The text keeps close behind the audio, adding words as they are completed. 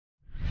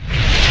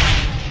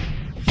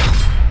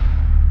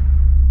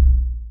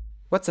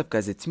What's up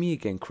guys, it's me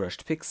again,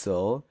 Crushed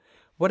Pixel.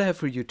 What I have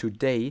for you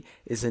today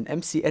is an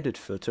MCEdit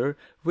filter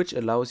which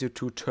allows you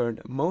to turn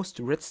most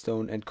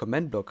redstone and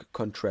command block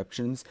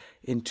contraptions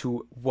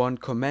into one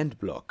command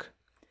block.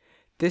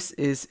 This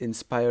is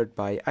inspired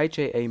by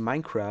IJA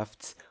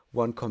Minecraft's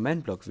one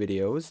command block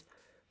videos.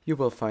 You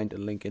will find a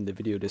link in the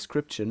video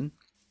description.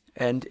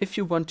 And if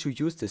you want to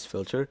use this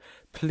filter,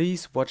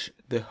 please watch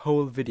the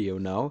whole video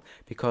now,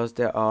 because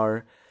there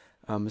are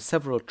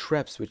several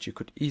traps which you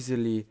could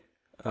easily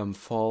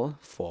fall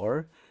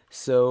for.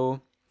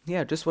 So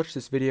yeah, just watch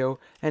this video,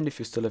 and if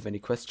you still have any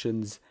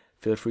questions,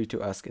 feel free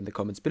to ask in the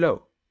comments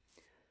below.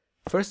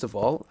 First of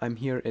all, I'm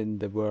here in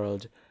the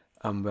world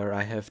where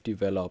I have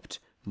developed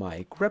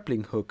my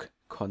grappling hook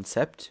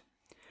concept,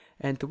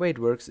 and the way it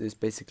works is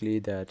basically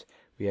that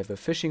we have a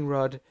fishing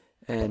rod,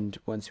 and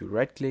once you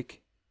right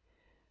click,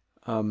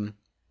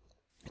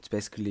 it's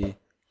basically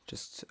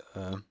just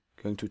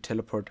going to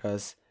teleport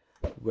us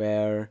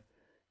where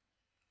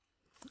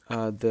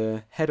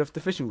the head of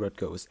the fishing rod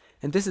goes,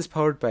 and this is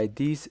powered by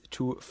these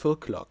two fill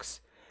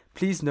clocks.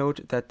 Please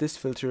note that this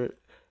filter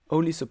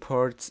only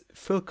supports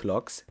fill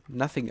clocks,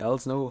 nothing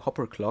else, no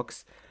hopper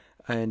clocks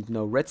and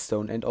no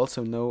redstone, and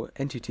also no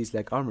entities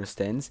like armor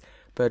stands.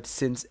 But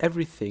since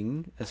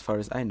everything, as far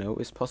as I know,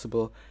 is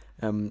possible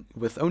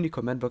with only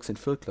command blocks and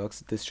fill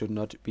clocks, this should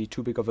not be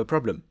too big of a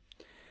problem.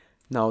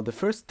 Now the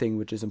first thing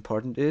which is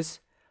important is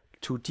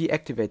to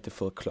deactivate the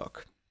fill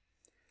clock.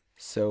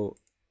 So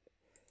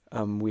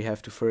we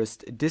have to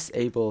first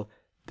disable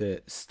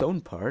the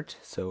stone part,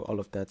 so all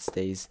of that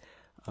stays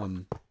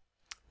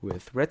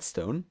with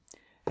redstone,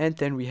 and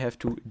then we have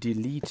to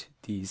delete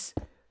these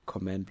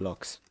command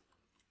blocks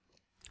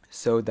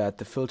so that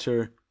the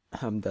filter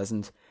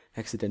doesn't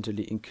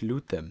accidentally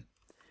include them.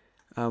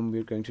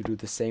 We're going to do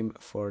the same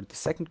for the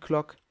second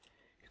clock.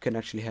 You can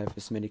actually have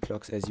as many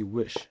clocks as you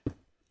wish.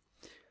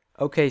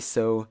 Okay,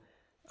 so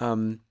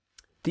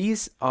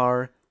these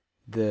are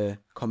the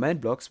command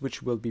blocks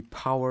which will be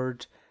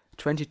powered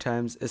 20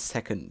 times a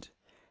second,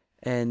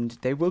 and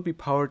they will be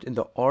powered in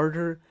the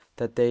order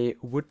that they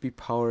would be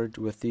powered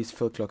with these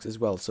fill clocks as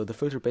well. So the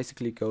filter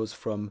basically goes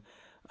from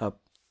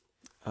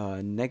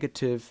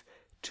negative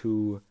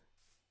to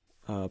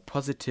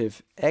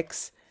positive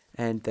X,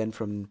 and then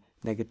from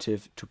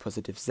negative to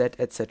positive Z,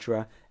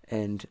 etc.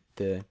 And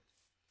the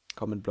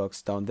command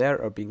blocks down there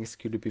are being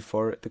executed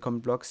before the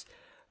command blocks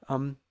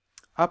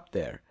up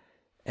there.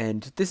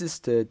 And this is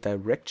the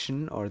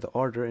direction or the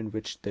order in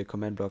which the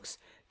command blocks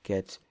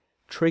get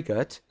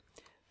triggered.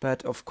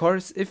 But of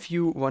course, if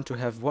you want to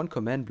have one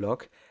command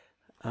block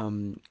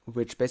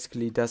which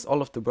basically does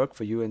all of the work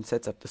for you and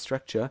sets up the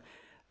structure,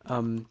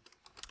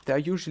 there are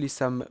usually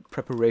some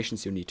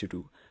preparations you need to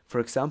do. For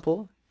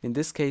example, in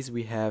this case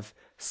we have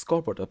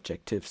scoreboard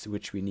objectives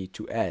which we need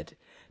to add,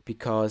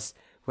 because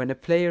when a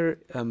player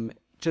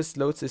just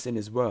loads this in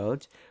his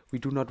world, we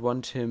do not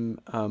want him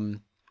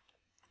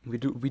we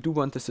do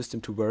want the system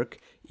to work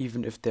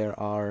even if there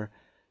are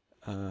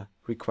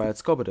required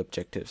scoreboard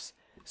objectives.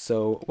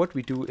 So what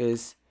we do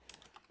is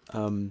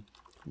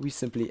we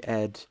simply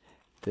add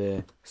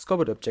the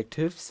scoreboard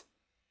objectives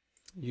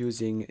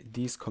using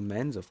these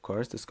commands, of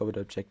course, the scoreboard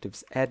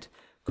objectives add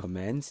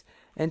commands,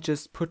 and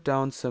just put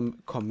down some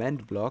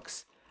command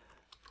blocks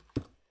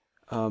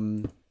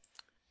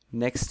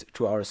next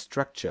to our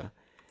structure.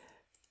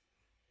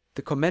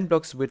 The command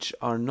blocks which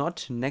are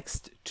not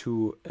next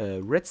to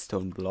a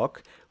redstone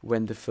block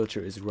when the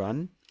filter is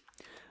run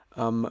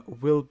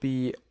will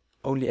be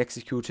only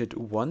executed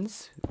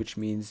once, which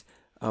means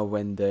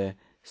when the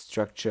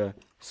structure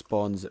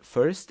spawns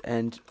first,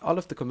 and all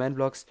of the command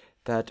blocks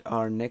that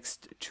are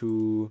next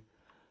to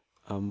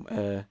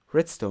a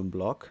redstone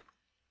block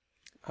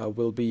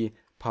will be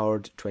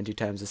powered 20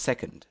 times a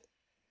second.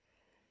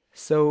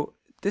 So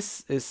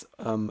this is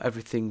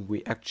everything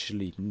we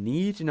actually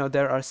need. Now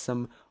there are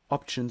some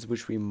options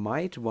which we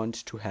might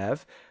want to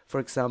have. For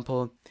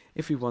example,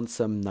 if we want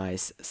some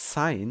nice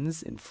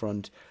signs in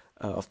front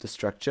of the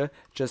structure,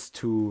 just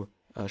to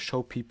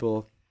show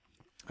people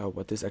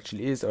what this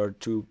actually is, or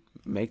to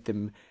make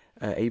them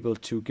able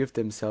to give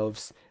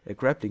themselves a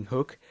grappling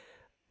hook,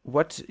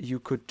 what you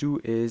could do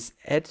is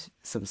add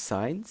some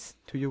signs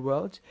to your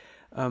world.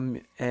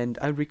 And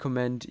I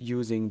recommend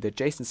using the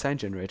JSON sign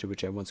generator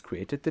which I once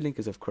created. The link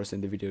is of course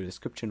in the video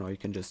description, or you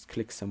can just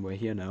click somewhere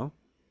here now,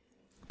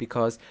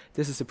 because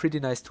this is a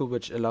pretty nice tool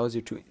which allows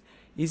you to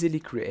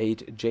easily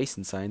create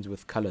JSON signs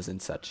with colors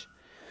and such.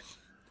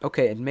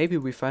 Okay, and maybe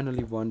we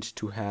finally want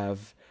to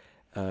have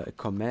a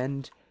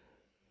command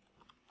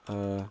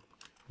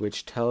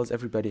which tells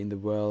everybody in the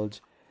world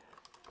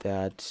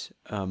that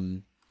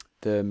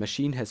the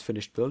machine has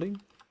finished building.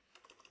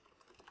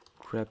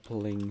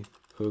 Grappling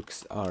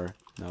hooks are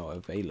now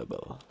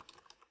available.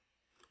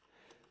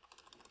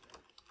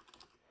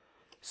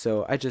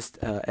 So I just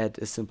add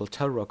a simple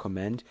tellraw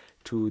command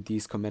to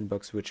these command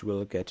blocks which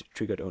will get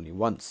triggered only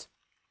once.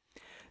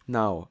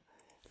 Now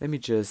let me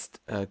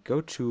just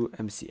go to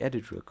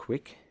MCEdit real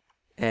quick,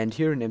 and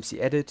here in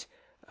MCEdit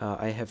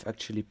I have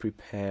actually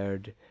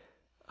prepared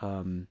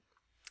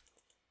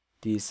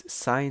these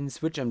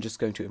signs, which I'm just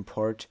going to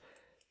import.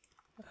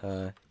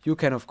 You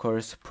can of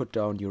course put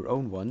down your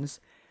own ones,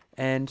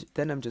 and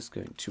then I'm just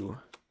going to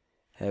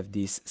have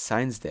these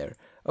signs there.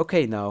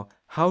 Okay, now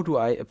how do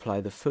I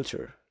apply the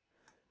filter?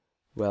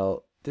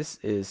 Well, this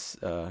is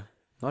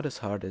not as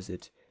hard as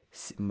it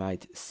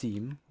might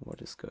seem.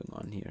 What is going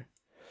on here?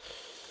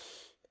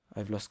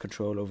 I've lost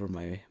control over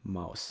my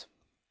mouse.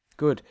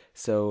 Good.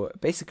 So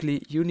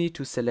basically you need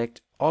to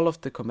select all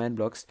of the command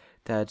blocks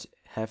that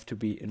have to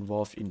be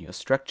involved in your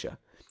structure.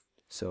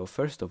 So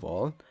first of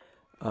all,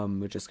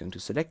 we're just going to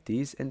select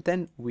these, and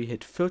then we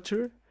hit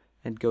filter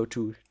and go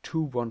to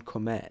to1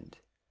 command.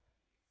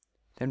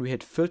 Then we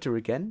hit filter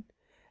again,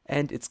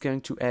 and it's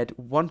going to add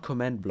one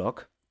command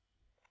block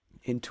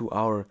into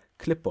our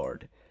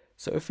clipboard.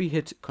 So if we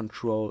hit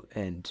Control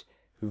and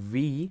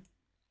V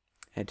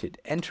and hit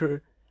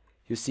enter,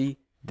 you see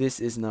this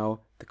is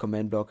now the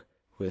command block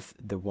with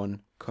the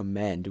one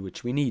command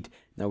which we need.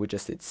 Now we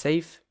just hit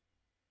save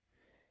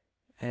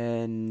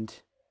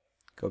and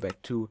go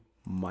back to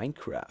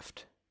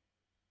Minecraft.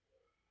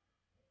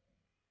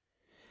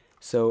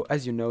 So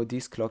as you know,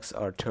 these clocks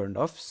are turned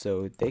off,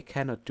 so they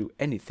cannot do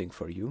anything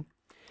for you.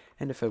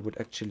 And if I would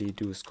actually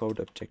do scroll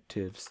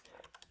objectives,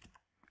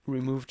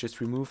 just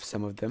remove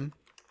some of them.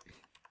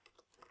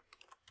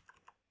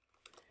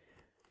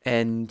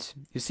 And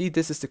you see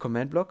this is the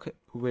command block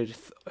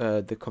with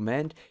the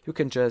command. You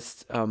can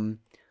just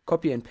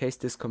copy and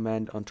paste this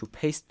command onto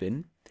paste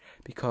bin,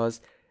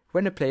 because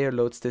when a player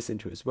loads this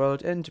into his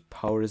world and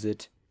powers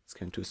it, it's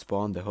going to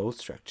spawn the whole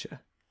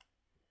structure.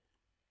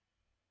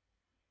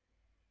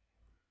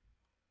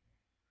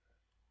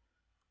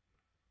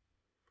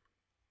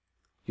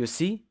 You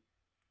see,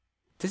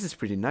 this is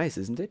pretty nice,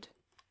 isn't it?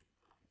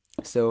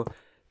 So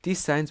these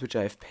signs which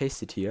I have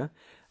pasted here,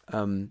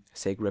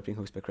 say grappling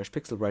hooks by Crush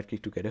Pixel, right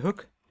click to get a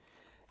hook,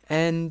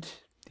 and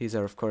these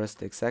are of course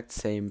the exact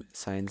same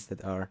signs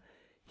that are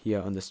here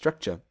on the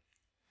structure.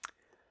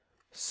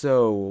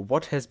 So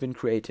what has been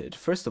created?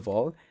 First of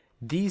all,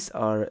 these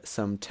are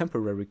some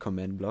temporary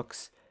command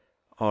blocks,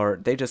 or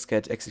they just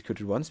get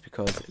executed once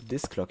because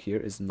this clock here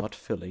is not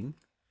filling.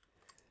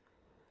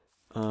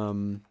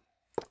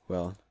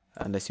 Well,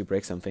 unless you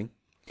break something,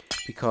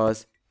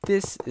 because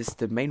this is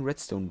the main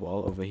redstone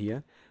wall over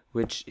here,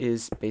 which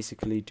is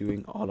basically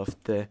doing all of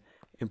the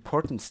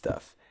important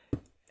stuff.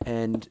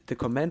 And the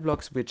command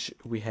blocks which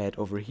we had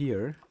over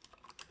here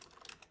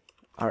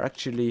are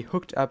actually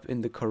hooked up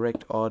in the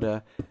correct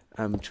order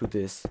to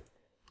this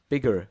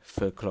bigger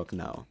fill clock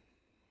now.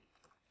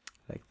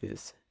 Like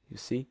this, you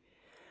see?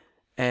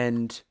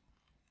 And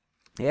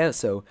yeah,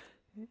 so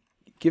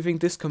giving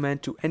this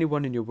command to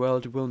anyone in your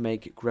world will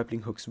make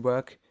grappling hooks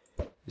work.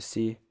 You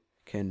see, you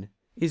can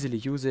easily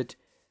use it,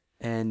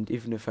 and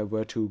even if I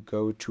were to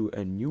go to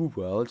a new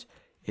world,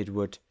 it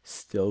would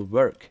still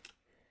work.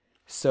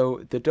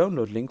 So the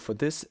download link for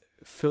this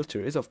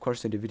filter is of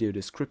course in the video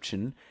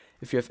description.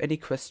 If you have any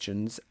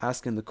questions,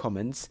 ask in the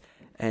comments,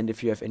 and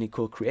if you have any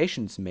cool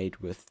creations made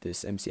with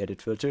this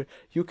MCEdit filter,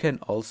 you can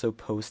also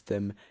post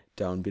them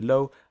down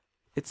below.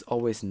 It's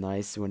always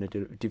nice when a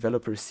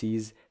developer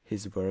sees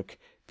his work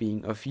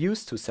being of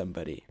use to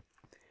somebody.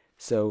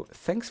 So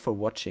thanks for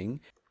watching.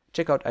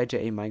 Check out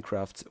IJA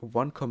Minecraft's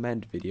one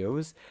command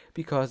videos,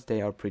 because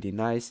they are pretty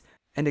nice,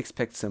 and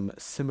expect some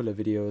similar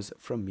videos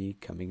from me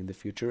coming in the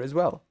future as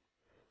well.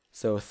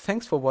 So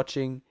thanks for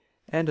watching,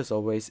 and as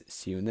always,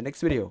 see you in the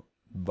next video.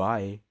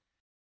 Bye!